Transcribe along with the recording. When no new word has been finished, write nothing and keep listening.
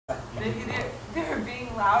They were being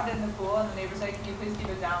loud in the pool, and the neighbor's like, "Can you please keep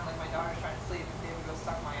it down? Like my daughter's trying to sleep, and David goes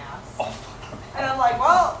suck my ass." Oh. And I'm like,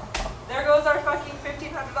 well, there goes our fucking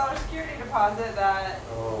 $1,500 security deposit that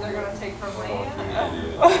they're gonna take from me.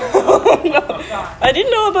 No. I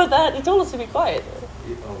didn't know about that. It told us to be quiet.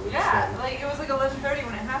 Yeah, like it was like 11:30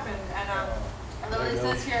 when it happened, and literally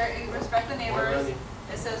says here, respect the neighbors.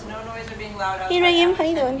 It says no noise or being loud outside after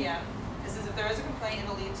 10 p.m. It says if there is a complaint,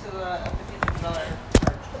 it'll lead to a $1,500 charge.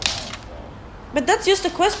 But that's just a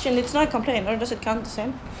question. It's not a complaint, or does it count the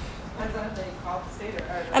same? I don't know if they call the state or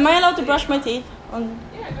am I allowed to brush my teeth on?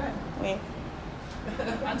 Yeah, go ahead. Wait.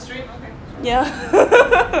 On stream, okay. Yeah.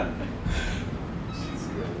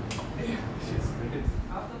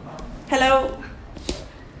 Hello.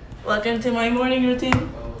 Welcome to my morning routine.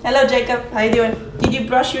 Hello, Jacob. How you doing? Did you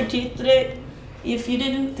brush your teeth today? If you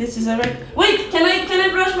didn't, this is alright. Wait, can I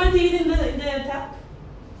brush my teeth in the tap?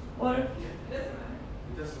 Water?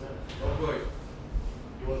 It doesn't matter. Oh boy.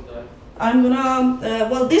 You want that? I'm gonna.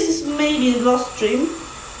 Well, this is maybe the last stream.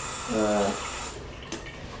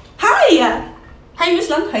 Hi. Hi, Miss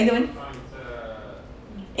Lund. How you doing?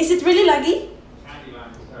 Is it really laggy?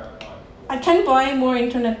 I can buy more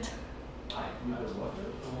internet.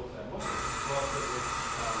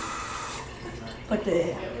 But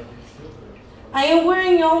I am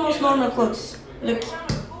wearing almost normal clothes. Look.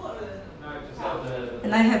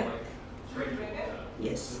 And I have.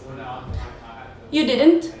 Yes. You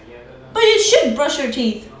didn't? But you should brush your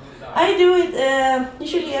teeth. I do it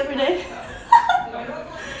usually every day.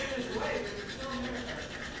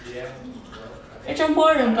 It's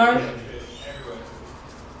important, guys.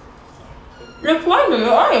 Look, why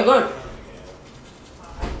are you good?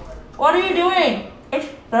 What are you doing? It's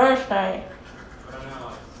Thursday.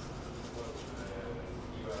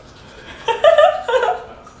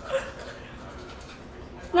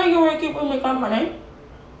 Now you will keep me company.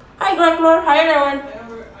 Hi, Gregor. How you doing?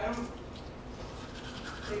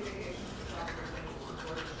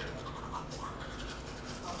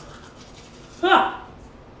 Huh.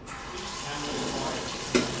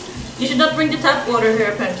 You should not bring the tap water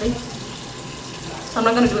here, apparently. So I'm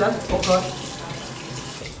not gonna do that. Oh god.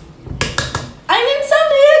 I'm in San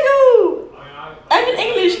Diego! I'm in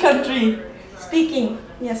English country. Speaking.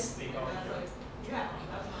 Yes.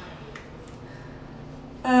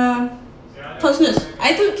 Snus.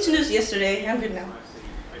 I took snus yesterday. I'm good now.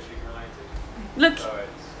 Look.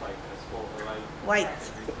 White.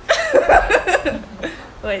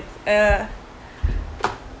 Wait.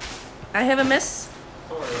 I have a mess.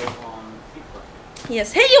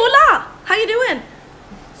 Yes. Hey, Yola! How you doing?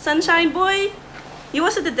 Sunshine boy? You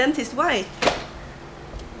was at the dentist. Why?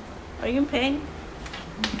 Are you in pain?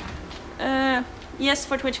 Yes,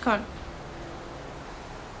 for TwitchCon.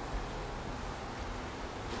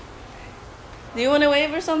 Do you want to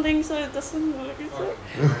wave or something so it doesn't look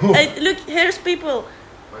like look, here's people.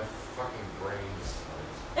 My fucking brain's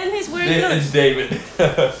and he's wearing clothes. It's David.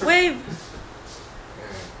 Wave.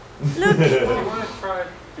 Look.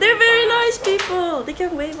 They're very nice people. They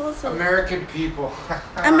can wave also. American people.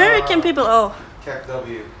 American people, oh. Cap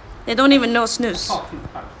W. They don't even know snooze.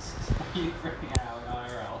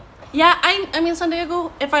 Yeah, I'm in San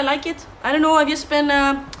Diego if I like it. I don't know, I've just been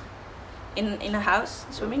in a house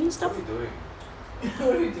swimming and stuff. What are you doing?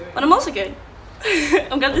 What are you doing? But I'm also good.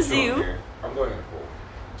 I'm glad to see you. Here. I'm going in the pool.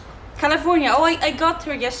 California. Oh, I got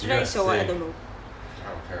here yesterday, so I don't know. I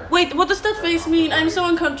don't care. Wait, what does that face mean? I'm so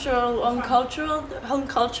uncultured. Wait, no, I'm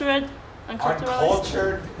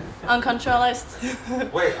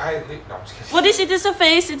just kidding. What is it? It's a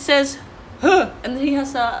face. It says, huh, and he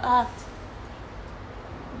has a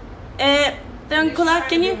hat. Then Kola,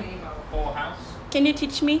 can you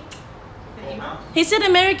teach me? He said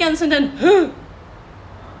Americans and then, huh.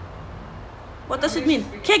 What does it mean?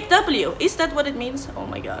 Cake W. Is that what it means? Oh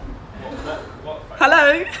my god.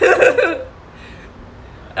 Hello.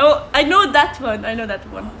 Oh, I know that one. I'm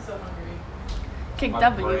so hungry. Cake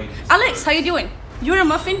W. Alex, how you doing? You're a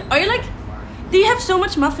muffin? Are you like... Do you have so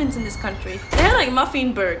much muffins in this country? They have like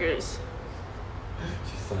muffin burgers.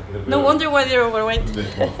 No wonder why they're overweight.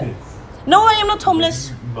 No, I am not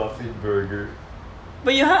homeless. Muffin burger.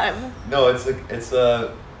 But you have. No, it's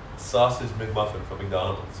a sausage McMuffin from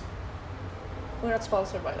McDonald's. We're not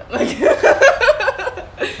sponsored by that. Like,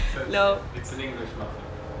 no. It's an English muffin.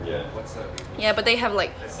 Yeah. What's that? Yeah, but they have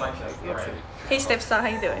like. It's like that. Hey, Stefsa, how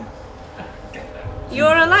you doing?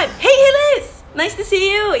 You're alive. Hey, Hillis! Nice to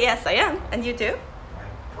see you. Yes, I am, and you too. My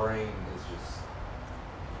brain is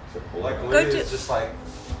just like literally, it's just like.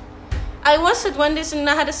 I was at Wendy's and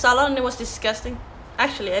I had a salad and it was disgusting.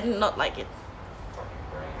 Actually, I did not like it.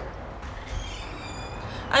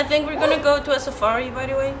 I think we're gonna go to a safari, by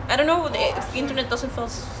the way. I don't know if the internet doesn't feel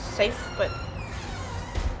safe, but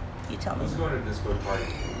you tell me. Who's going to Discord party?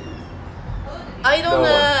 I don't. No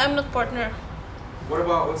one. I'm not partner. What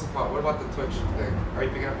about what about the Twitch thing? Are you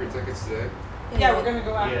picking up your tickets today? Yeah, we're gonna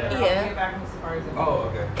go after. Yeah. We're gonna get back from the safaris. Oh,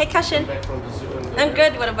 okay. Hey, Kashin. Back from the zoo and I'm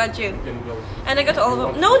good. What about you? And I got all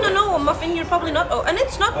of them. No, Muffin, you're probably not. Oh, and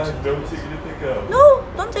it's not. Don't take it to pick up. No,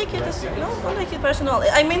 don't take it as don't take it personal.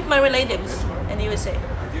 I meant my relatives in the USA. I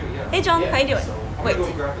do, yeah. Hey, John, how you doing? I'm Wait,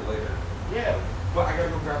 gonna go grab it later. Yeah. But I gotta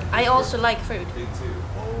go grab it. I also like food. Big too.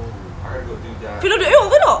 I gotta go do that. Fyller du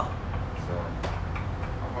över då? So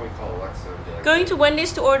I'll probably call Alexa and be like, Going to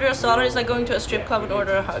Wendy's to order a salad is like going to a strip club and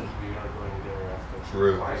order a hug. We are going there after.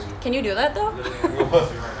 True. Can you do that though? literally, I'm gonna do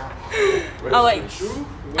right now. Oh wait,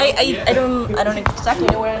 I don't exactly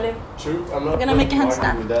know where I live. True. I'm not I'm gonna make a argue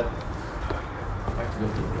handstand. with that. I have to go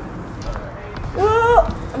to Whoa!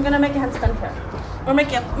 I'm gonna make a handstand here, or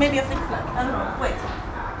maybe a flip flap. I don't know. Wait.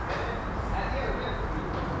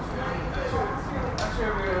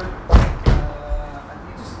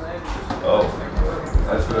 Oh,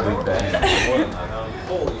 that's gonna be bad.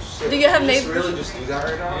 Holy shit. Do you have Did neighbors? you really just do that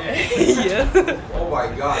right now? Yeah. Oh my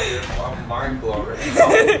god, dude. I'm mind blown right now.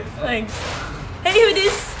 Thanks. Hey, who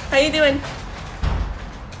this? How you doing?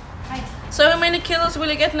 Hi. So how many kills will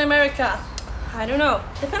you get in America? I don't know.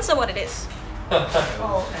 Depends on what it is.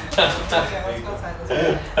 Oh, okay. Yeah, let's go outside.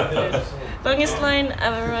 Let's go. Longest line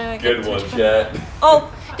ever. Good one, chat. Oh,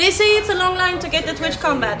 they say it's a long line to get the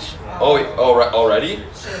TwitchCon badge. Oh, already?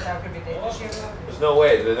 Shit, that could be dangerous. There's no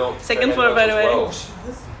way. They don't. Second floor, by the way.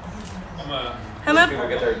 How Most people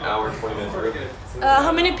many? get there an hour, 20 minutes early.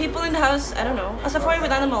 How many people in the house? I don't know. A safari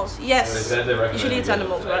with animals? Yes. Usually it's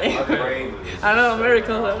animals, right? I don't know,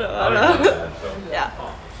 miracles. I don't know. Yeah.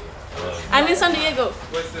 I'm in San Diego.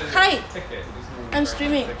 Hi. I'm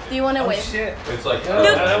streaming. Do you want to wave? Shit. It's like, I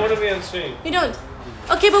don't want to be on stream. You don't?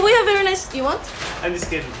 Okay, but we have very nice. Do you want? I'm just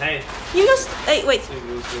kidding. Hey. You just. Hey, wait.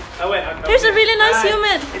 Oh wait. Here's a really nice Hi.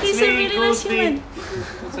 human. It's He's me, a really nice Gooseby. human.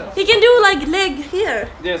 What's up? He can do like leg here.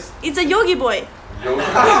 Yes. It's a yogi boy. I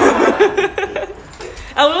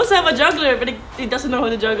will also have a juggler, but he doesn't know how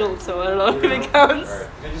to juggle, so I don't know if it counts. Alright,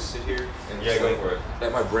 can I just sit here and Yeah, just, go like, for it.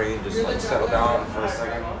 let my brain just like settle down for a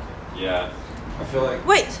second? Yeah. I feel like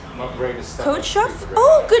Wait, my brain is stuck. Coach Shuff?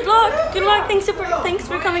 Oh, good luck. Good luck. Thanks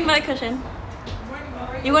for coming by, Cushion.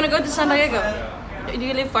 You want to go to San Diego? Do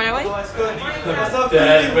you live far away?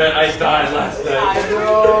 Dad, man, I died last night.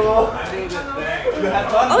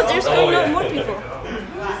 Oh, there's going on more people.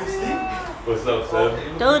 What's up, Sam?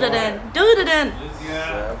 Do the den. Do the den.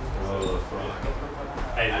 Oh.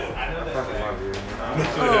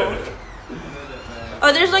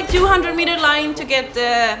 Oh, there's like 200-meter line to get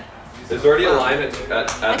the. There's already a line at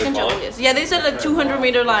I the can juggle pond. this. Yeah, they said a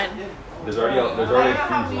 200-meter line. There's already a cruise line.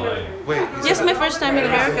 Wait, Yes, my first time in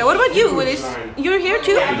America. What about you, Willis? You're here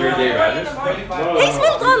too? Is your day Radish? Hey,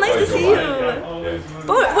 Smiltron, nice to see you.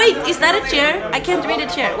 Oh, wait, is that a chair? I can't read a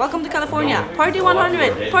chair. Welcome to California. Party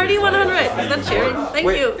 100. Party 100. Is that a chair? Thank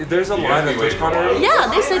you. there's a line at TwitchCon already? Yeah,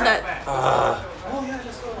 they said that.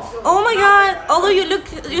 Oh my god. Although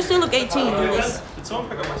you still look 18, Willis.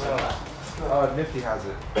 Nifty has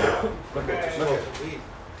it. Look at.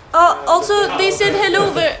 Also, they said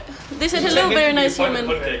hello. They said hello, very nice human.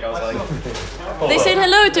 They said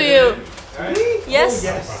hello to you. Yes.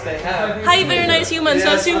 Yes, they have. Hi, very nice human.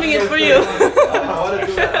 So assuming it's for you.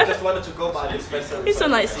 I just wanted to go by this person. He's so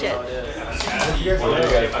nice, Jet. What do you guys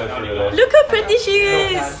think for today? Look how pretty she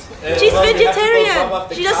is. She's vegetarian.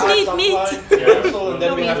 She doesn't eat meat. And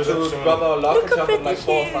then we have to drop our lock Look and how jump at like pretty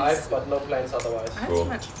 4 or she 5, is. but no plans otherwise. Cool.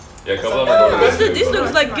 Yeah, a couple of them. This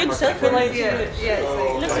looks like good selfie light.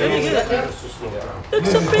 Looks really good.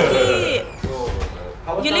 Looks so pretty.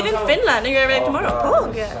 You live in Finland and you're arriving tomorrow.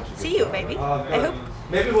 Oh, good. See you, baby. I hope.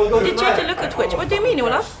 Maybe we'll go Did you look at Twitch? What do you mean,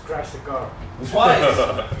 Ola? crash the car. Yeah,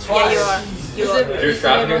 you are. You are. Your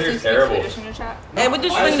traffic here is terrible. We do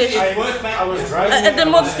Swedish. I was driving. And then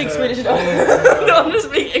Mod speaks Swedish. No, I'm gonna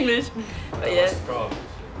speak English. But yeah.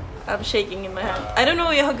 I'm shaking in my hand. I don't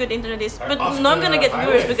know how good internet is, but now I'm gonna get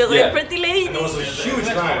viewers because Yeah. I'm pretty late. It was a huge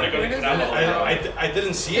line. I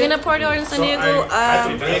didn't see You're it. gonna party in San Diego. I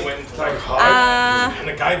went like hard, and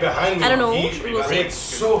the guy behind me, I don't know. he We'll see. braked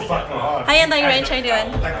so fucking hard. Hi, and Range, how you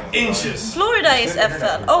doing? Like inches. Florida is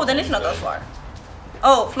FL. Oh, then it's not that far.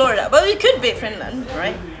 Oh, Florida. Well, it could be Finland,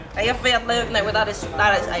 right? I have that is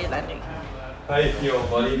islanding. How you feel,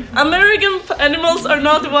 buddy? American animals are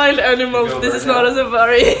not wild animals. This is not a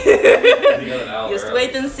safari. Just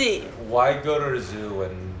wait and see. Why go to the zoo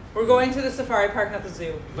when? We're going to the safari park, not the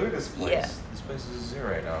zoo. Look at this place. Yeah. This place is a zoo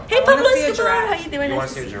right now. Hey, I wanna Pablo see a Escobar, giraffe. how you doing? You Nice want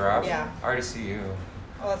to see a giraffe? Yeah. I already see you.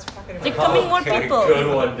 Oh, that's fucking They're coming more Okay, people.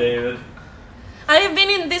 Good one, David. I have been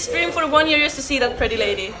in this stream for 1 year just to see that pretty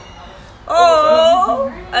lady.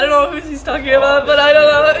 Oh, I don't know who he's talking about, but I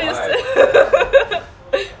don't know.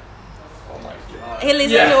 Oh my god. Hey,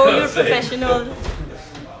 listen, I know you're professional.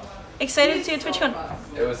 Excited to see a TwitchCon.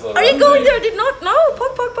 It was Are you going there? Did not know.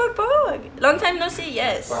 Pog. Long time no see.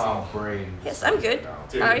 Yes. Wow, brain. Yes, I'm good.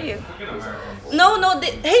 How are you? No.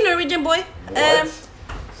 Hey, Norwegian boy.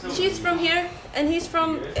 She's from here, and he's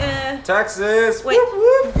from Texas. wait,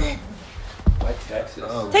 Why Texas?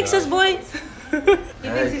 Texas boy. He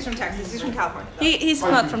thinks he's from Texas. He's from California. He's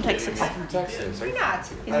not from Texas. From Texas. You're not.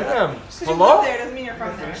 He's I not. am. Just 'cause you live there doesn't mean you're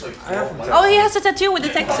from there. I am from Texas. Oh, he has a tattoo with the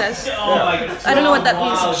Texas. I don't know what that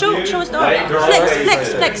means. Show us the Right, girl,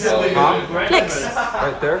 flex. right, Flex.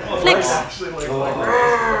 Right there? Flex.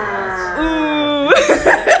 Ooh.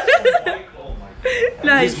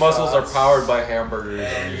 Nice. These muscles are powered by hamburgers.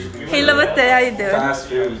 Hey, Lavette, how you doing? Fast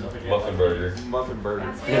food. Muffin burger. Muffin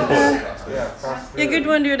burgers. Yeah, fast food. You're a good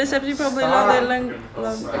one, dude. Except you probably love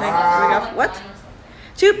what?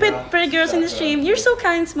 Two pretty girls in the stream. You're so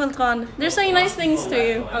kind, Smultron. They're saying nice things to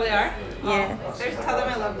you. Oh, they are? Yeah. Tell them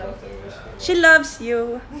I love them. She loves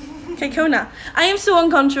you. Kekona. I am so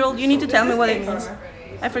uncontrolled. You need to tell me what it means.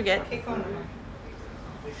 I forget.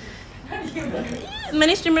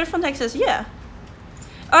 Many streamers from Texas, yeah.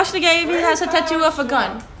 Ask the guy if he has a tattoo of a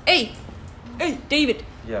gun. Hey, David.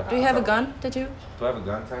 Yeah. Do you have a gun tattoo? Do I have a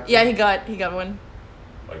gun tattoo? Yeah, he got one.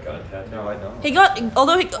 My gun tattoo. No, I don't. He got,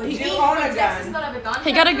 although You own a gun.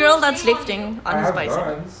 he got a girl that's lifting on I his have bicycle.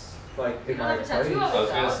 guns. Like in my parties. I was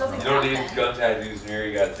gonna say, you don't need gun tattoos near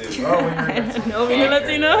you got two. I don't know, being a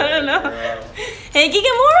Latino, I don't know. Hey,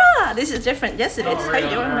 Gigamora! This is different. Yes, it is. How you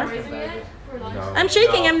doing, man? No. I'm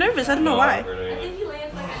shaking. I'm nervous. I don't know why.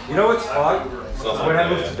 You know what's fun? When I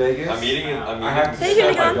moved to Vegas, I'm eating I have to Hey,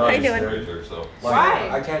 set Hooligan, my how you guns doing? there. So. Like, Why?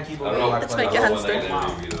 I can't keep I away don't know. my Let's make a friends. handstand.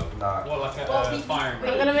 Not, I'm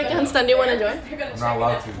gonna make a handstand. Do you wanna join? I'm not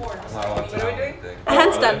allowed to. I'm not allowed to. What are we doing? A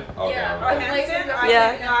handstand. Okay. Oh, handstand?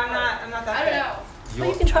 Yeah. No, I'm not that fit. Well,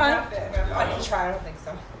 you can try. I can try, I don't think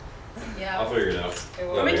so. I'll figure it out. It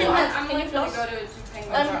will. We can Yeah. hands. Can you floss? I'm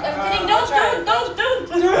kidding. I'll try. Don't. I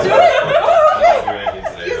didn't do anything today,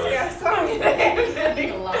 Excuse me, really. I'm sorry.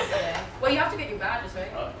 Well, you have to get your badges,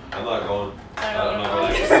 right? I'm not going. I don't know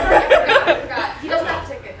where I forgot. He doesn't have a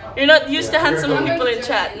ticket. No. You're not used to handsome people in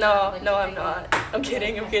chat. No, I'm not. I'm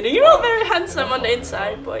kidding. You're all very handsome on the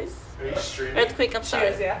inside, boys. Earthquake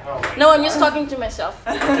upstairs. No, I'm just talking to myself.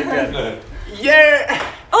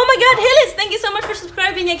 Yeah! Oh my god, Hillis, thank you so much for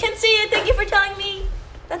subscribing. I can't see it. Thank you for telling me.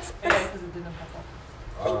 That's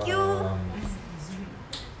thank you.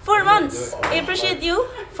 4 months. I appreciate you,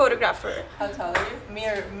 photographer. How tall are you?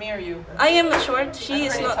 Me or you? I am short. She I'm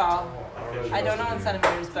is pretty not. tall. I don't know in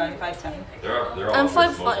centimeters, but I'm 5'10". They're all I'm over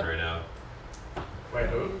 5'5". smoking right now. Wait,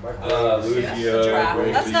 who?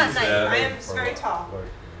 Lucia, That's not nice. I am very tall.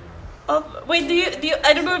 Oh, wait, do you?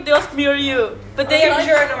 I don't know if they asked me or you, but they Because like.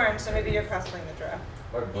 you're an orange, so maybe you're cosplaying the giraffe.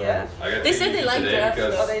 Yeah. I got They two said they pieces like today giraffes.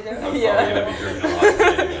 because Oh, they do? I'm probably Yeah. gonna be drinking a lot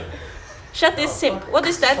today again. Shut this simp. What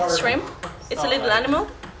is that? Shrimp? It's a little animal.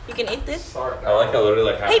 You can eat it. I like how literally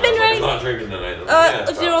like half Hey, I was Ben like, Ray. I'm not drinking tonight. I'm like, yeah,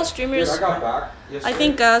 If they're all Dude, streamers, I got back yesterday, I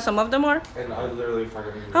think some of them are. and I literally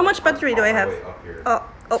fucking... How much battery do I have? Up here. Oh,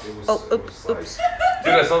 Oops. oops.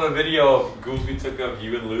 Dude, I saw the video of Goofy took up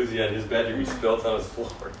you and Lucy and his bedroom. He spilled on his floor.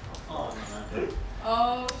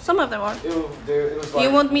 Oh. Some of them are. It was like,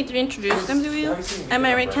 You want me to introduce them to you? Have you seen me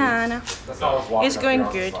Americana. That's how I was walking It's up going here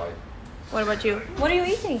on the good. side. What about you? What are you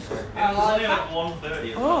eating?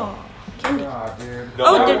 Oh, candy. Nah, dude. No,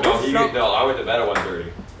 Oh, I, they're no, different. no, I went to bed at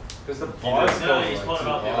 1:30. Because the bar is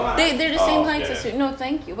They're the same Oh, height yeah. as you. No,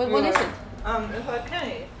 thank you. But what is it? It's like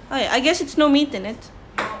Kenny. Oh, yeah, I guess it's no meat in it.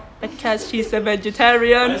 Because she's a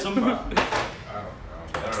vegetarian. I don't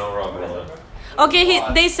know, Rob. Okay,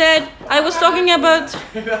 they said, I was talking about,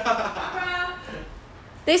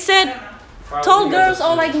 they said, tall girls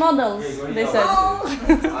are like models, they said.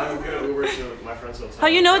 I'm gonna Uber to my friend's hotel. How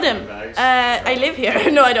you know grab them? my bags. I live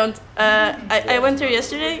here. No, I don't. I went here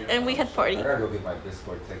yesterday and we had party. I gotta go get my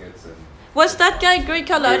Discord tickets and... Was that guy Switched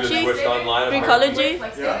Greekology? online. Greekology?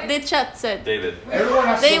 Yeah. The chat said. David. Everyone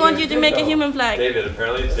has They to want get you to fit, make a though. human flag. David,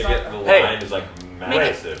 apparently to get in the Hey. line is like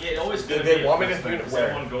massive. Yeah, it always Did they want me to do it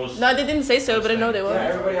where? goes. No, they didn't say so, but I know they Yeah, will.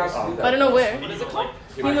 everybody has to do that. I don't know where. What is it called?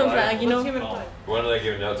 Human flag, you know. When are they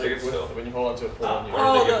giving out tickets With- still? When you hold on to a pole and you When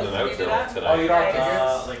are they giving them out you do till that? today? Oh, you don't have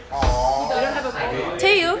tickets? Like, Aww. You don't have a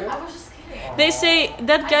Teo, I was just kidding. they say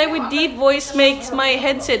that guy with deep voice makes my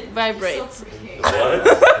headset vibrate. What?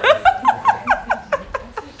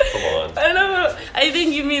 Come on. I don't know. I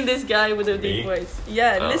think you mean this guy with a deep Me? voice.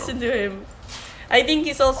 Yeah, Oh. listen to him. I think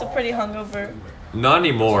he's also pretty hungover. Not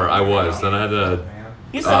anymore. I was. Then I had to.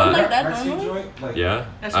 You sound like that normally? Yeah.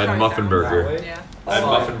 That's I had probably muffin sound. burger. Yeah. I had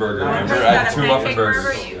muffin burger. Remember? You I got had a 2 muffin pancake burger,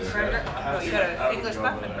 burgers. you got an English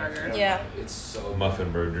muffin burger. Yeah. It's so.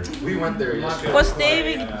 Muffin burger. We went there yesterday. Was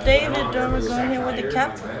David Dobrik here with the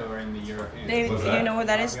cap? David, do you know what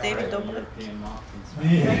that is? David Dobrik.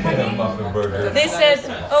 Yeah, muffin burger. They said,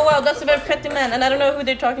 oh wow, that's a very pretty man, and I don't know who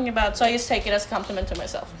they're talking about, so I just take it as a compliment to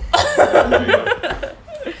myself.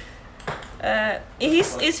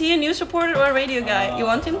 Is he a news reporter or a radio guy? You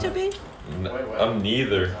want him to be? I'm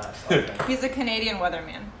neither. He's a Canadian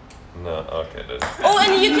weatherman. No, okay then. Oh,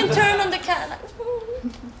 and you can turn on the cat.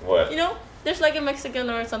 What? You know, there's like a Mexican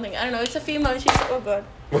or something. I don't know. It's a female. She's oh god.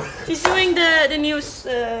 She's doing the news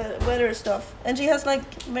weather stuff, and she has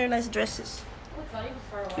like very nice dresses.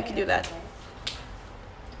 You can do that.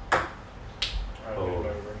 Oh. I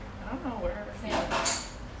don't know where.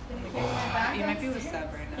 You might be with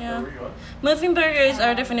Seb right now. Yeah. Muffin burger is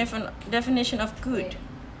our definition of good.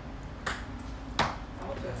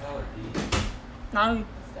 Now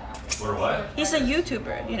Or what? he's a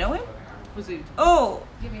YouTuber. You know him? Who's he? Oh,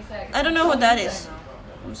 Give me a sec. I don't know who that is.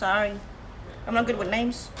 I'm sorry. I'm not good with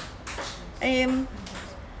names.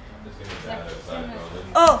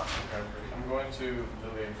 Oh, I'm going to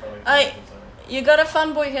Lily and Kelly. you got a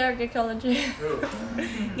fun boy here, Ecology.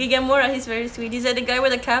 Gigamora, he's very sweet. He said the guy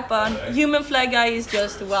with the cap on, human flag guy is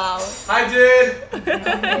just wow. Hi, dude.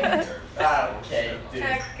 Okay, dude.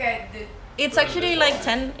 Okay, dude. It's actually like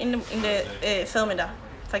 10 in the film in the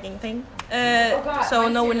fucking thing. Oh God, So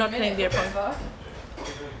mine's no, we're in a not playing beer minute. pong. What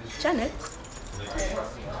the fuck? Janet?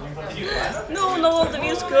 No, all the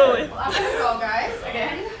views go. I'm gonna go, guys.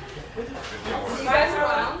 Again. You guys are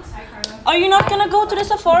around. Hi, Carla. Are you not gonna go to the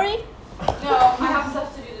safari? No, I have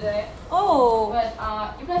stuff to do today. Oh. But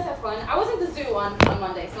you guys have fun. I was at the zoo on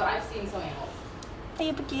Monday, so I've seen some animals.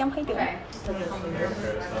 Hey, Picky, I'm hiding. Okay.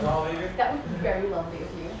 That would be very lovely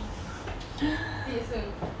of you. See you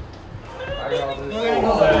soon.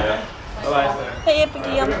 Hey,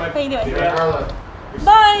 Picky, how you doing?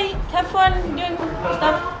 Bye. Have fun doing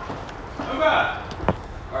stuff.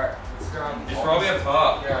 Alright, let's go. He's probably up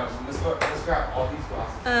top. Yeah, let's grab all these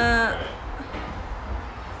glasses.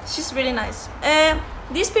 She's really nice.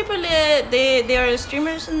 These people, they are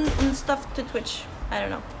streamers and stuff to Twitch. I don't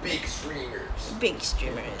know. Big streamers. Big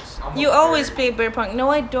streamers. You always play beer pong. No,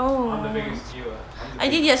 I don't. I'm the biggest viewer. I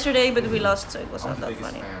did yesterday, but we lost, so it was not that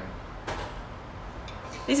funny.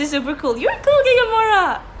 This is super cool. You're cool,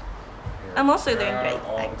 Gigamora. I'm also doing great.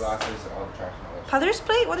 All the Thanks. glasses, all the trash and all that. Potter's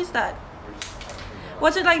Plate? What is that?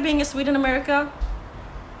 What's it like being a Swede in America?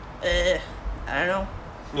 I don't know.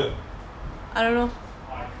 Yeah. I don't know.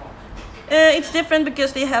 It's different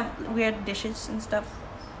because they have weird dishes and stuff.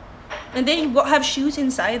 And they have shoes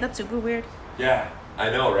inside. That's super weird. Yeah, I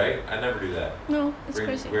know, right? I never do that. No, it's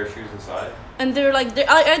crazy. Wear shoes inside. And they're like they're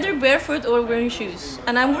either barefoot or wearing shoes.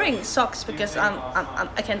 And I'm wearing socks because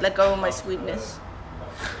I can't let go of my sweetness.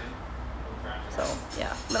 So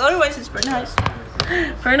yeah, but otherwise it's pretty nice.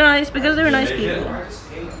 Pretty nice because they're nice people. I just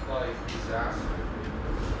hate like disaster.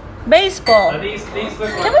 Baseball. These look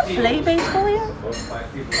Can like we play baseball here?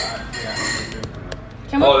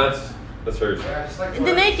 Can Oh, we? that's hers. Yeah, just like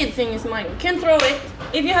The naked thing is mine. Can throw it.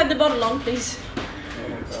 If you had the bottle on, please.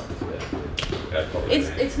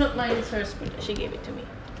 It's not mine. It's hers. But she gave it to me.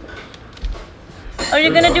 Are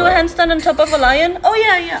you gonna do a handstand on top of a lion? Oh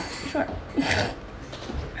yeah, sure.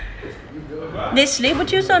 They sleep with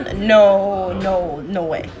shoes on? No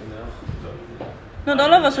way. Not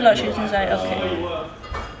all of us will have shoes inside. Okay.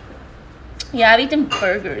 Yeah, I've eaten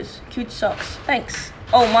burgers. Cute socks. Thanks.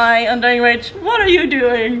 Oh my, Undying Rage. What are you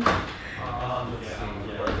doing?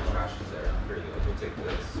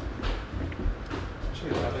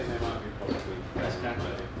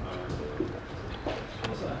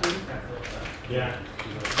 Yeah.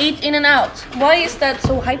 Eat in and out. Why is that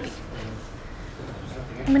so hypey?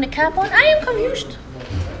 I'm in a cap on? I am confused.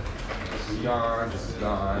 This is gone, this is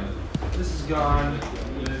gone, this is gone.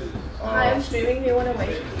 Hi, I'm streaming. Do you want to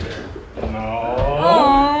wait? No.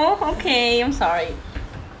 Oh, okay. I'm sorry.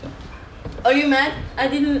 Are you mad? I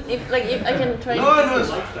didn't. If I can try. No, it's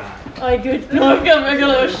Like that. Oh, good. No, I'm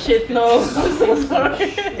gonna. Oh shit! No, I'm so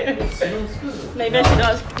sorry. Maybe I should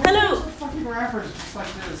ask. Hello. fucking rappers just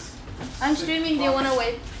like this. I'm streaming. Do you want to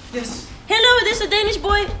wait? Yes. Hello. This is a Danish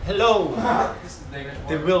boy. Hello. This is Danish.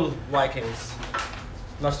 The real Vikings.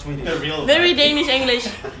 Not Swedish. The real Very Danish English.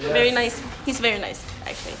 Very nice. He's very nice,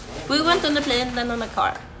 actually. We went on the plane, then on a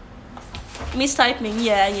car. Mistyping.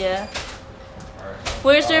 Yeah.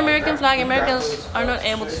 Where's the American flag? Americans are not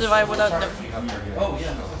able to survive without them. Oh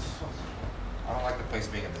yeah. I don't like the place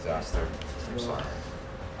being a disaster. I'm sorry.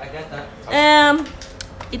 I get that.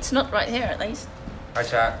 It's not right here at least. Hi,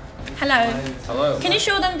 chat. Hello. Hello. Can you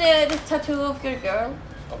show them the tattoo of your girl?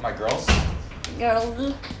 Of my girls?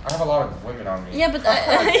 Girl. I have a lot of women on me. Yeah, but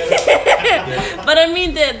but I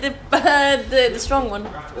mean the strong one.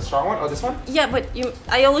 The strong one? Oh, this one? Yeah, but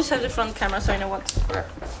I always have the front camera, so I know what. Where?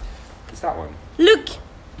 It's that one. Look,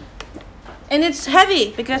 and it's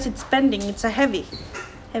heavy because it's bending. It's a heavy.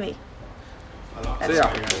 So yeah.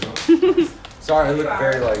 Sorry, I look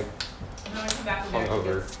very like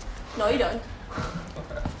hungover. No, you don't.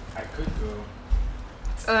 I could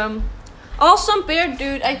go. Awesome beard,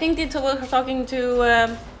 dude. I think they were talking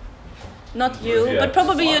to not you, but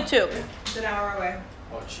probably you too. It's an hour away.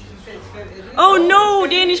 Oh, Jesus. Oh no,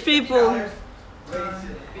 Danish people.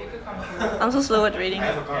 I'm so slow at reading. I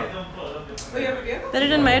have a car. Oh, you have a vehicle? Better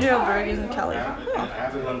than Madrid in Cali. I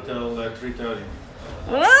have it until 3:30.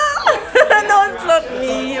 No, it's not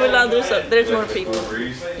me. Well, there's more people.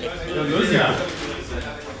 Yo,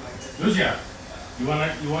 Lucia, you wanna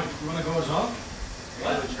go as well?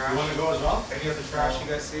 You wanna go as well? Any of the trash you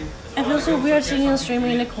guys see? I feel so weird sitting and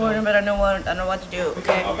streaming in the corner, but I don't know what to do.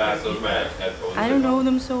 Okay. I don't know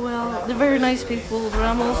them so well. They're very nice people, but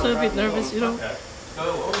I'm also a bit nervous, you know.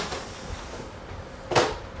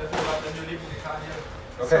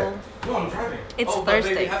 Okay. No, I'm driving. It's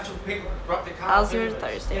Thursday. How's your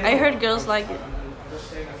Thursday? I heard girls like it.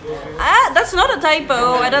 That's not a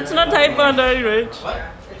typo. That's not a typo on the rich.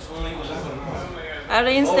 Are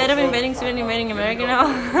they instead of invading Sweden, invading America now?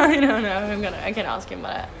 I don't know. I can ask him,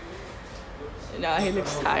 but no, he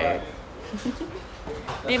looks tired.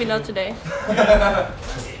 Maybe not today.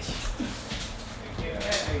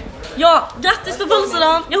 Ja, grattis på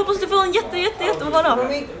födelsedagen! Jag hoppas du får en jättebra dag.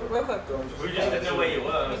 Real quick.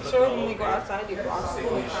 Make sure when we go outside, you block the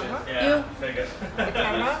camera. You? The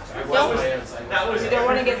camera? Yeah. You don't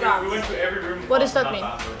want to get dropped. What does that mean?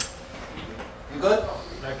 You good?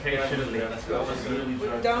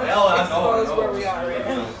 Don't expose where we are right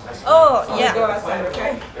now. Oh, Go yeah. outside,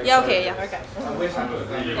 okay? Yeah, okay, yeah. Okay.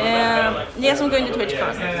 Yes, I'm going to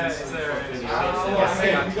TwitchCon.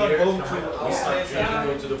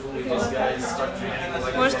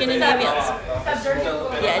 More Scandinavians.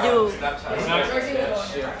 Yeah, I do.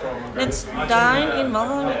 Let's dine in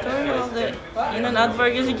Malmö in an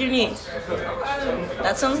Adburgers if you need.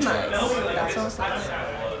 That sounds nice.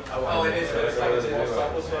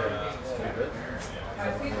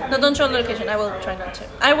 No, don't show the location. I will try not to.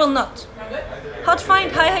 I will not. How to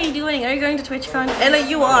find? Hi, how you doing? Are you going to TwitchCon? Ella,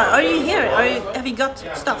 you are. Are you here? Have you got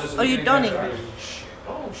stuff? Are you donning?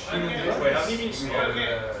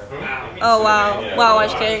 Oh wow, wow,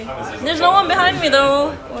 HK. There's no one behind me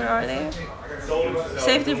though. Where are they?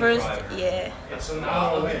 Safety first. Yeah.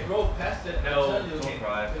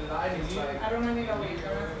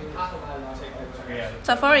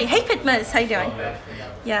 Safari. Hey Pitmas, how you doing?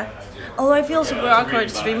 Yeah. Although I feel super awkward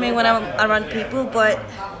streaming when I'm around people, but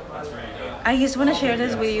I just want to share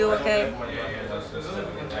this with you, okay?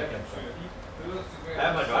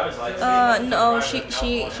 No,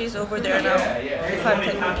 she's over there now. If I'm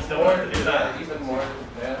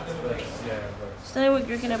Today we're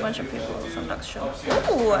drinking a bunch of people from Duck's show.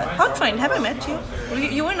 Ooh, hot find. Have I met you?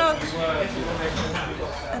 You were not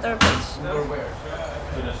at our place.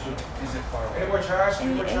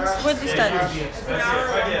 What is that?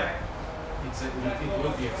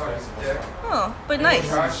 Oh, but nice.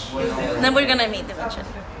 Then we're gonna meet eventually.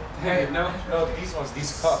 Hey, no,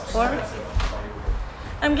 these cups. Or?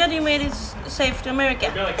 I'm glad you made it safe to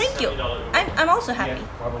America. Thank you. I'm also happy.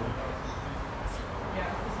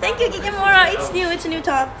 Thank you, Kikamura. It's new. It's a new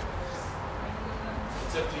top.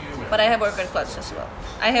 But I have workout clothes as well.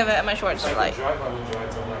 I have my shorts are like.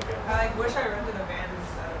 I wish I rented a van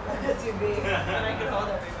instead of an SUV and I could hold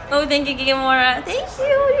everybody. Oh, thank you, Kikamura. Thank you.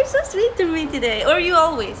 You're so sweet to me today. Or you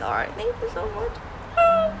always are. Thank you so much.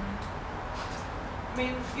 I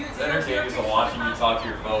mean, It's entertaining to watching you talk to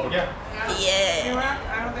your phone. Yeah.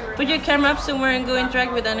 Yeah. Put your camera up somewhere and go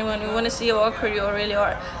interact with anyone. We want to see how awkward you really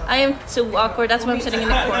are. I am so awkward. That's why I'm sitting in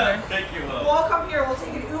the corner. We'll all come here. We'll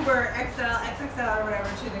take an Uber XXL or whatever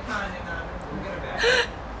to the con and we'll get a bag.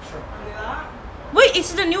 Sure. Do that? Wait,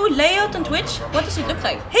 is it a new layout on Twitch? What does it look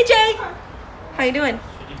like? Hey Jay! How you doing?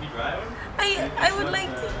 I would like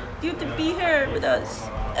you to be here with us.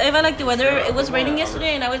 I like the weather. It was raining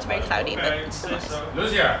yesterday and now it's very cloudy, but it's still nice.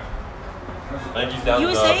 Lucia. Like he's down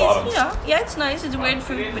USA the bottom. is, yeah, it's nice. It's weird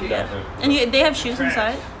food, but yeah. And they have shoes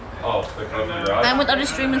inside. Oh, the garage. I'm with other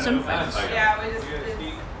streamers and friends. Yeah, we just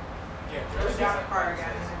we're down the car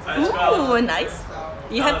again. Ooh, nice.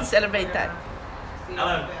 You have to celebrate that.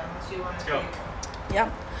 Let's go. Yeah.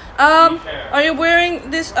 Are you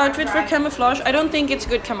wearing this outfit for camouflage? I don't think it's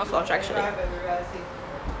good camouflage actually.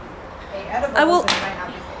 I will.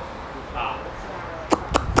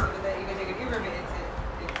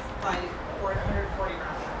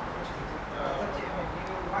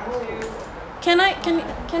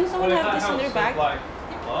 Can someone have this in their bag?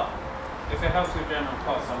 If it helps with general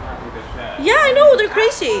cost, I'm happy to share. Yeah, I know, they're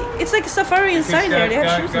crazy. It's like a safari inside there. They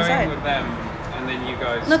have shoes inside. With them, and then you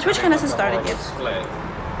guys. No, TwitchCon hasn't started yet. Split.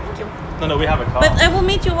 No, we have a car. But I will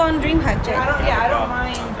meet you on DreamHack, Jay. I don't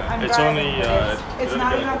mind. I'm It's driving, only, but it's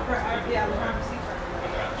not enough for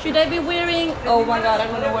Should I be wearing? Oh my god, I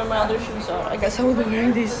don't know where my other shoes are. I guess I will be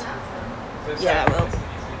wearing these. Yeah, I will.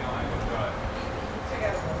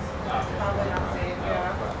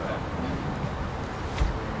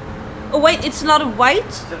 Oh wait, it's a lot of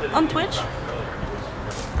white on Twitch?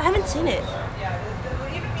 I haven't seen it.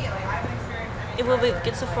 It will be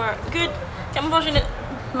good so far. Good. Camouflage in it.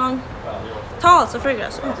 Long. Tall, so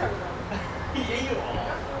fragrance.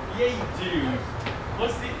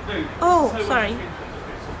 Oh, sorry.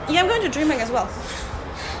 Yeah, I'm going to DreamHack as well.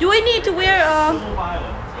 Do I need to wear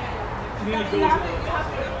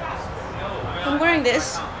I'm wearing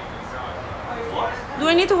this. Do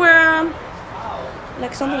I need to wear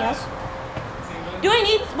like something else?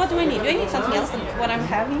 What do I need? Do I need something else than what I'm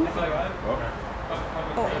having?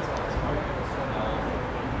 Oh.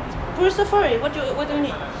 For safari, what do I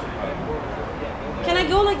need? Can I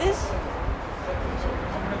go like this?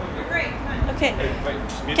 Okay.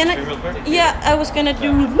 Can I? Yeah, I was gonna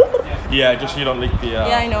do. Yeah, just so you don't leak the.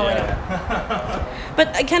 Yeah, I know.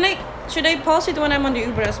 But can I? Should I pause it when I'm on the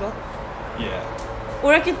Uber as well? Yeah.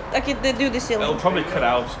 Or I could do this ceiling. It'll probably cut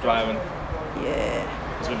out driving. Yeah.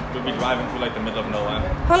 Because we'll be driving through like the middle of nowhere.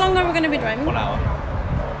 How long are we gonna be driving? 1 hour.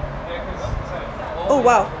 Oh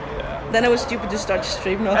wow. Yeah. Then I was stupid to start the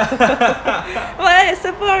stream now. Well,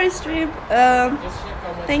 safari stream.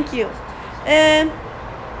 Thank you.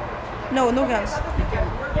 No guns.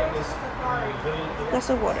 Glass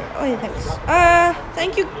of water. Oh yeah,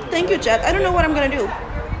 thanks. Thank you, chat. I don't know what I'm gonna do.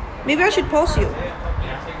 Maybe I should pause you.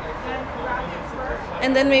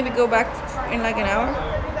 And then maybe go back in like an hour.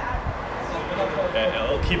 Yeah,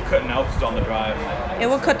 it'll keep cutting out on the drive. It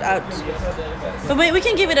will cut out. But wait, we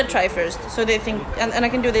can give it a try first, so they think, and I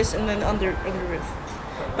can do this and then on the roof.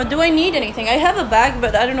 But do I need anything? I have a bag,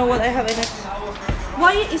 but I don't know what I have in it.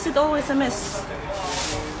 Why is it always a mess?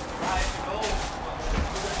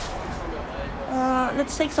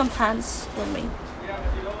 Let's take some pants with me.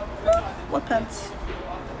 What pants?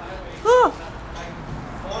 Oh!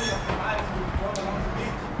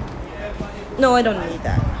 No, I don't need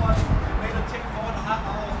that.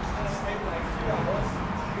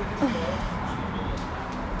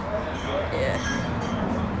 Yeah.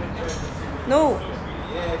 No.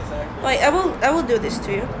 Wait, I will do this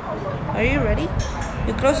to you. Are you ready?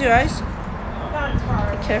 You close your eyes.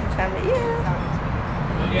 Take care of your family. Yeah.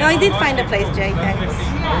 No, I did find a place, Jay. Thanks.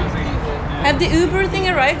 Have the Uber thing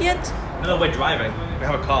arrived yet? No, we're driving. We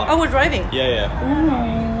have a car. Oh, we're driving. Yeah.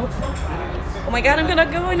 Ooh. Oh my god, I'm gonna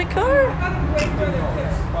go in a car.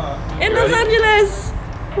 In Los Angeles.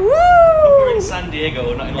 Woo! We're in San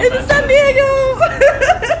Diego, not in Los Angeles. In San Diego.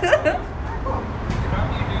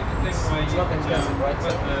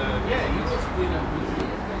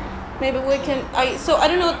 Maybe we can. So I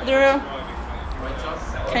don't know. They're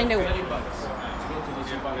kind of.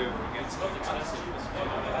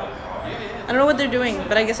 I don't know what they're doing,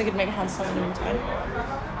 but I guess I could make a handstand in the meantime.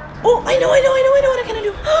 Oh, I know what I'm gonna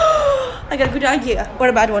do. I got a good idea. Or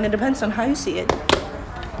a bad one, it depends on how you see it.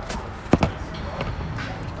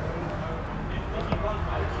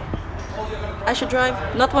 I should drive,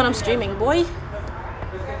 not when I'm streaming, boy.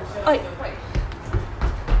 Oh.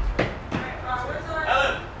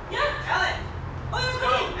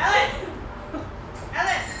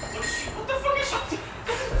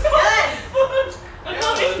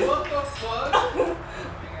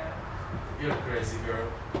 You're crazy, girl.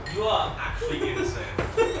 You are actually innocent.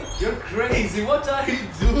 You're crazy. What are you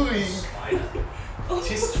doing?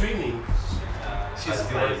 She's streaming. She's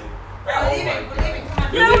crazy. We're leaving.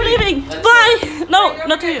 Yeah, we're leaving. Bye. No,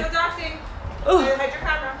 not to you. Go doxing. Oh. Hide your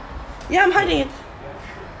camera. Yeah, I'm hiding it.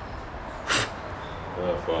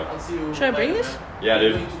 Oh fuck. I'll see you Should I bring this? Yeah,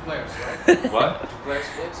 dude. Doing 2 players, right? What? 2 players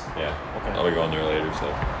splits. Yeah. Okay. I'll be going there later, so.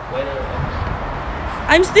 Later.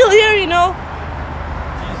 I'm still here, you know.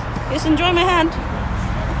 Just enjoy my hand.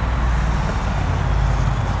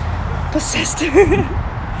 Possessed.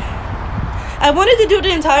 I wanted to do the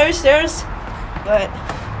entire stairs, but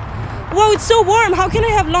whoa, it's so warm. How can I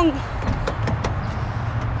have long?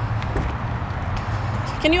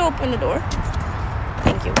 Can you open the door?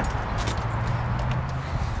 Thank you.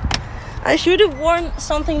 I should have worn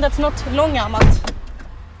something that's not långärmat.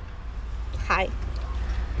 Hi.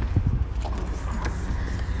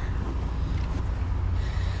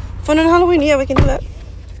 Från en Halloween, yeah, we can do that.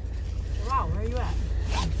 Wow, where are you at?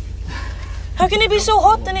 How can it be so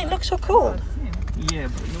hot and it looks so cold? Yeah,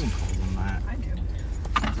 but no one calls them that. I do.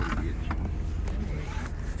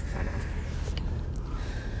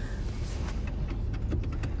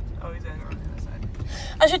 Oh, he's on the other side.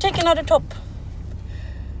 I should take another top.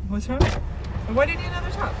 What's wrong? Why do you need another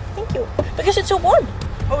top? Thank you. Because it's so warm.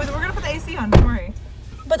 Oh, we're gonna put the AC on, don't worry.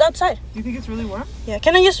 But outside. Do you think it's really warm? Yeah,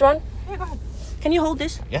 can I just run? Yeah, go ahead. Can you hold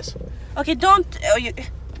this? Yes. Okay, don't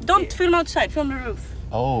film outside, film the roof.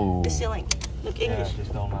 Oh. The ceiling. Look English.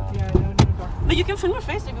 Just don't Yeah, no. But you can film your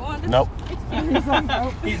face if you want. No.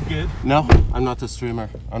 He's good. No, I'm not a streamer.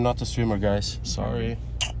 I'm not a streamer, guys. Sorry.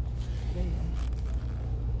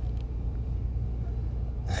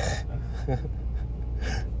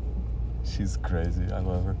 She's crazy. I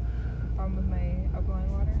love her. With my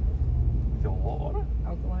alkaline water. Your water?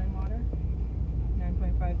 Alkaline water.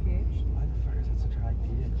 9.5 pH. Why the fuck is it such a high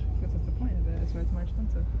pH? Because that's the point of it. That's why it's more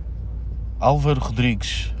expensive.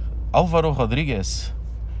 Alvaro Rodriguez.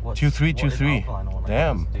 2323.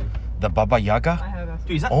 Damn. The Baba Yaga? I have a...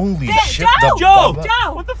 Dude, is that Holy shit. Joe! The Baba,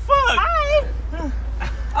 Joe! what the fuck? Hi!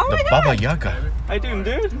 Oh my the god! Baba Yaga. How you doing,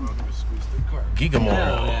 dude?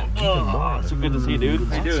 Gigamore. Gigamore. So good to see you, dude.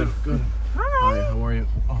 How you doing? Good. Hi, how are you?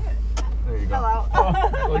 Oh, there you go.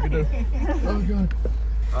 Hello. Like you do. Oh,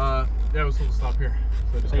 God. Yeah, I was supposed to stop here.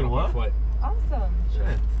 So I just got off my flight. Awesome.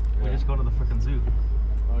 Shit. We're just going to the freaking zoo.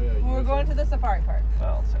 Oh, yeah. Well, we're going to the safari park.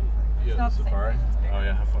 Well, same thing. It's not the same safari? thing, it's bigger. Oh,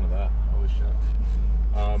 yeah, have fun with that. Holy shit.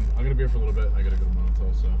 I'm going to be here for a little bit. I got to go to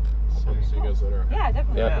Monto, so I'll probably see you guys later. Yeah,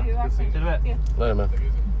 definitely. Yeah. See you after. See you in a bit. See ya. Later, man.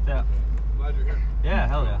 Yeah. Glad you're here. Yeah,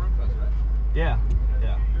 hell yeah. Yeah.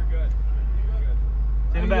 Yeah. You're good.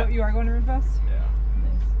 See you in a bit. You are going to Rivers? Yeah.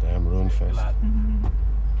 Damn, Ruin Fest.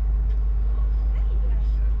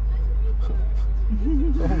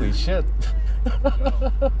 Holy shit.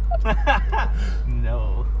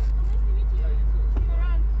 No.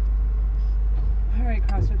 Alright,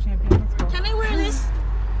 CrossFit champion, let's go. Can I wear this?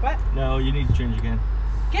 What? No, you need to change again.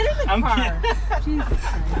 Get in the I'm car. Jesus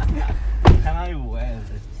Christ. Can I wear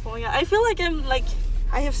this? Oh yeah, I feel like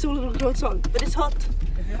I have so little clothes on, but it's hot.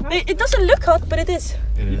 It doesn't look hot, but it is.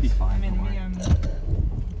 It You'd be is. fine. I mean, don't worry.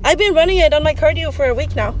 I've been running it on my cardio for a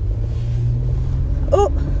week now.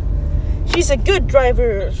 Oh, she's a good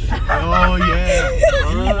driver. Oh, yeah.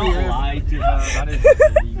 Don't lie to her. That is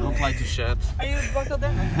illegal. Don't lie to chat. Are you buckled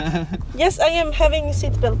in? Yes, I am having a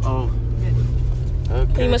seatbelt. Oh.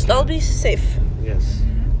 Okay. We must all be safe. Yes.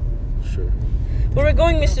 Sure. Where we're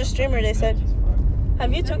going, Mr. Streamer, they said.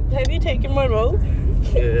 Have you taken my role?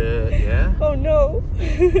 Yeah. Oh no.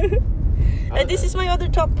 And this is my other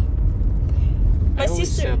top. My I always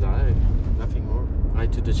sister. said I. Nothing more. I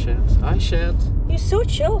to the chat. I chat. You're so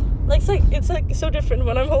chill. Like it's like so different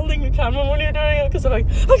when I'm holding the camera when you're doing it, because I'm like,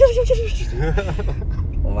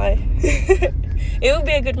 oh my. It would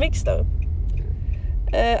be a good mix though.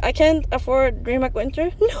 I can't afford DreamHack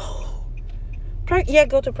Winter. No. Prague. Yeah,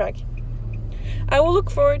 go to Prague. I will look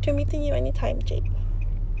forward to meeting you anytime, Jake.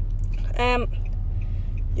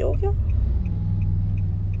 Yoga.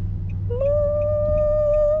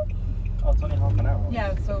 Oh, it's only half an hour.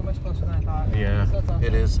 Yeah, it's so much closer than I thought. Yeah, So it's awesome.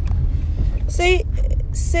 it is. They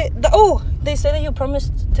said that you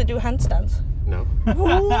promised to do handstands. No.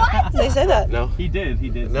 What? They said that. No. He did.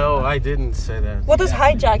 No, I didn't say that. What does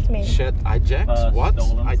hijacked mean? Shit, hijacked? What?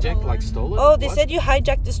 Stolen. Hijacked like stolen? Oh, they What? said you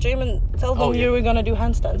hijacked the stream and told them Oh, yeah. you were gonna do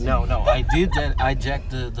handstands. No, I did that. I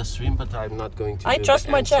jacked the stream, but I'm not going to. I do trust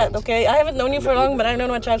the my chat, handstands. okay? I haven't known you for long, but I've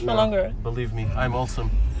known my chat for No, longer. Believe me, I'm awesome.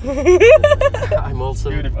 I'm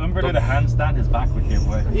awesome. Dude, if Umber did a handstand, his back would give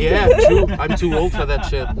way. Yeah, true. I'm too old for that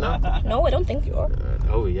shit. No. No, I don't think you are.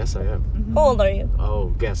 Oh, yes, I am. How old are you?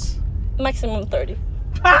 Oh, guess. Maximum 30.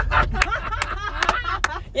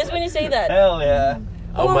 Yes, when you say that. Hell yeah.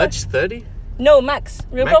 How much? 30? No, max.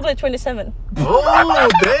 You're Max? probably 27. Oh,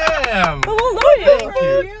 damn! How old are you? Thank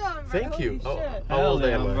you. Thank you. Oh, how old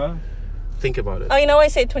am I? bro. Think about it. Oh, you know I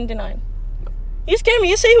say 29. You scare me.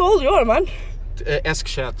 You say how old you are, man. Ask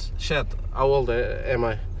chat. Chat, how old am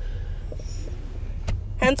I?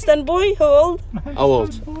 Handstand boy, how old? How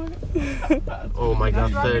old? Oh my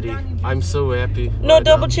god, 30. I'm so happy. No right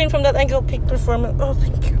double now. chin from that ankle pick performance. Oh,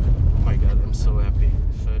 thank you. Oh my god, I'm so happy.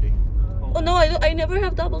 30. Oh no, I never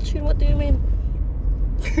have double chin. What do you mean?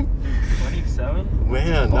 27?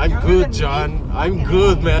 Man, I'm good, John. I'm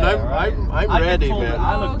good, man. I'm ready, man.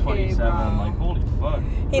 I look Okay, 27. I'm like, holy fuck.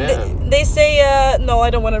 Man. They say, no, I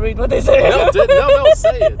don't want to read what they say. No,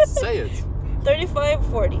 say it. Say it. 35,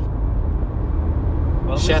 40.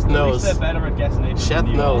 Well, Shat knows. they're better at guessing ages Shat than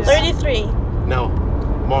you knows. are. 33. No.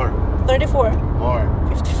 More. 34. More.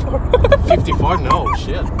 54. 54? No,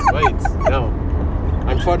 shit. Wait, no.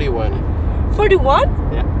 I'm 41.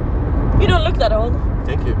 41? Yeah. You don't look that old.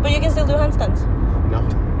 Thank you. But you can still do handstands. No.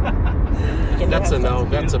 You can do That's a handstands. no.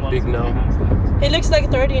 That's a big no. He looks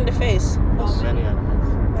like 30 in the face. Many animals.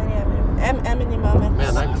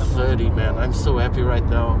 Man, I'm 30, man. I'm so happy right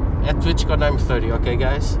now. At TwitchCon, I'm 30, okay,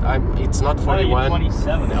 guys? It's not 41.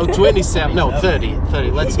 27. Oh, 27. No, 30.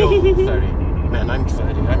 30. Let's go. 30. Man, I'm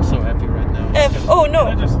 30. I'm so happy right now. Oh no.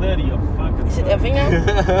 You're just 30, you're fucking Is it 30. effing now?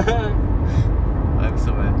 I'm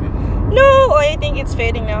so happy. No, I think it's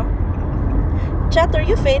fading now. Chat, are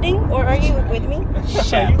you fading or are you with me?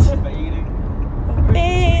 Shit.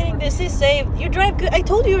 Fading. This is saved. You drive good. I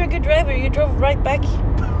told you you're a good driver. You drove right back.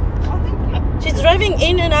 She's driving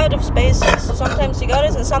in and out of space. So sometimes you got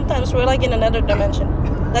us, and sometimes we're like in another dimension.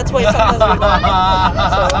 That's why sometimes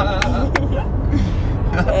we go.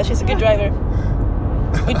 So, she's a good driver.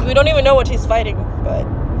 We don't even know what she's fighting, but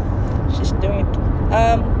she's doing it.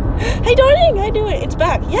 Hey darling, how you doing? It's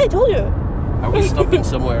back. Yeah, I told you. Are we stopping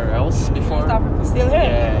somewhere else before? Still here.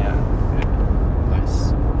 Yeah.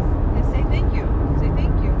 Nice. Say thank you. Say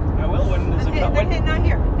thank you. I will when there's a cut. Hit not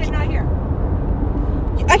here. Hit not here.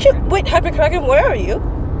 Actually, wait, Hyperkraken, where are you?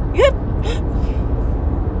 You have...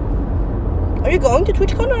 Are you going to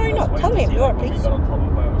TwitchCon or are you not? Tell me if you are, please.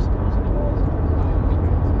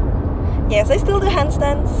 Yes, I still do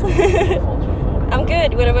handstands. I'm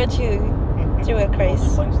good. What about you? Through a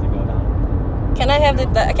craze. Can I have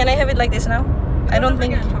it? Can I have it like this now? I don't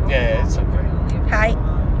think. Yeah, it's okay. Hi.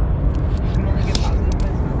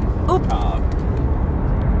 Oop.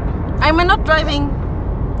 I'm not driving.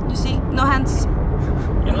 You see, no hands.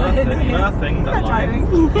 You know that thing that line?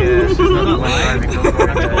 Yeah, she's not driving.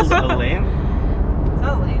 That's called a lane. It's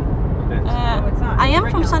not a lane. No, it's not. I am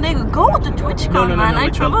from San Diego. Go to TwitchCon, man. I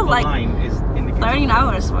traveled like 13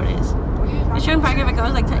 hours for this. You shouldn't park if it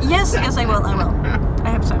goes like 10. Yes, I will. I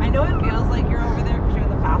have some. I know it feels like you're over there because you're in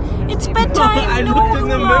the passenger It's seat. bedtime. I No, looked in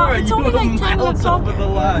the mirror. it's You only were like 10 miles o'clock. over the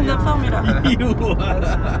line. The film it up. You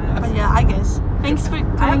But yeah, I guess. Thanks for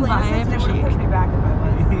coming by. I appreciate it. Push me back if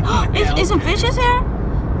I was. Isn't Fishes here?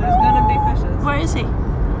 There's gonna be fishes. Where is he?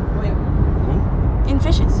 Wait, In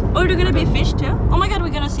Fishes. Oh, they're gonna be fish too? Oh my god, we're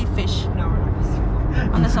gonna see fish no, we're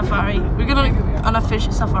not. on the safari. We're gonna on a fish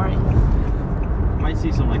safari. might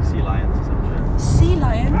see some like sea lions or some shit. Sea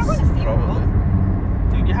lions? We're going to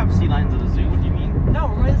SeaWorld. Dude, you have sea lions at the zoo. What do you mean? No,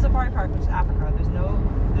 we're going to the safari park, which is Africa.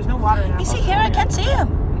 There's no water in Africa. Is he here? I can't see him.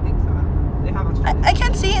 We think so. They have Australia. I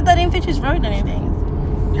can't see that in Fishes Road or anything.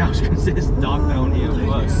 Yeah, I was gonna say it's dark down here.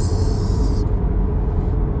 But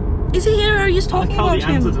Is he here or are you just talking the about answer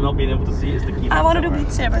him? to not being able to see is to keep. I want to do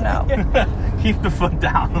Beat Saber now. Keep the foot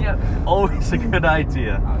down. Yep. Always a good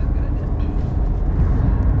idea. Always a good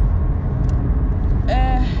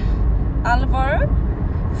idea. Alvaro?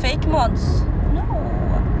 Fake mods? No.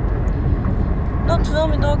 Not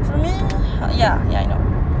film dog for me? Yeah, I know.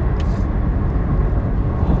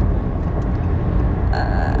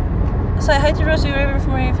 Say hi to Rosie River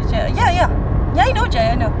from Marine Fish. Yeah, I know, Jay,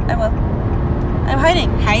 I know. I will. I'm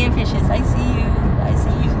hiding. Hi, fishes. I see you.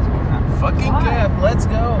 Fucking cap, let's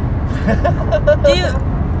go.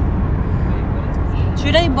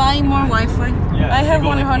 Should I buy more Wi-Fi? Yeah, I have you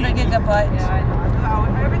go like 100 eight. gigabytes. Yeah, I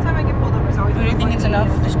know. Every time I get pulled over, it's always. Do you think it's enough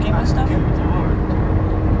for the stream and stuff? I'm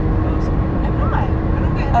not. I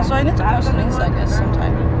don't get. Also, I need to post links, I guess,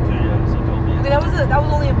 sometime. Okay, that was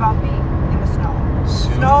only about me in the snow.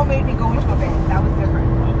 Snow made me go into a van. That was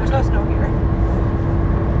different. There's no snow here.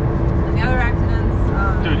 And the other accidents.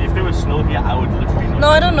 Dude, if there was snow here, I would literally. No,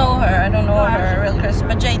 I don't know her. I don't know her real Chris,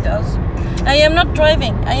 but Jay does. I am not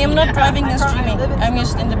driving. I am not driving and streaming. I'm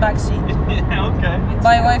just in the backseat. Yeah, okay.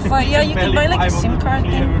 Buy Wi-Fi. Yeah, you can buy like a SIM card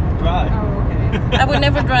thing. Drive. Oh, okay. I would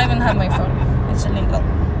never drive and have my phone. It's illegal.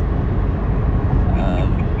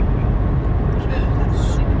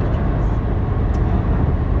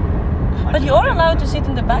 But you are allowed to sit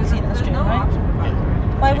in the backseat and stream, right?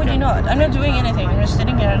 Why would you not? I'm not doing anything. I'm just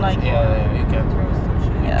sitting here like. Yeah, you can.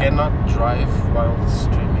 You cannot drive while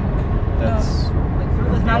streaming. That's.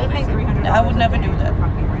 Now you pay $300. I would never do that.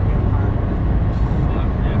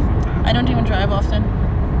 I don't even drive often.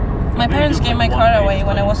 My parents gave my car away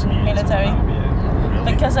when I was in the military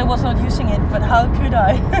because I was not using it. But how could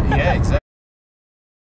I? Yeah, exactly.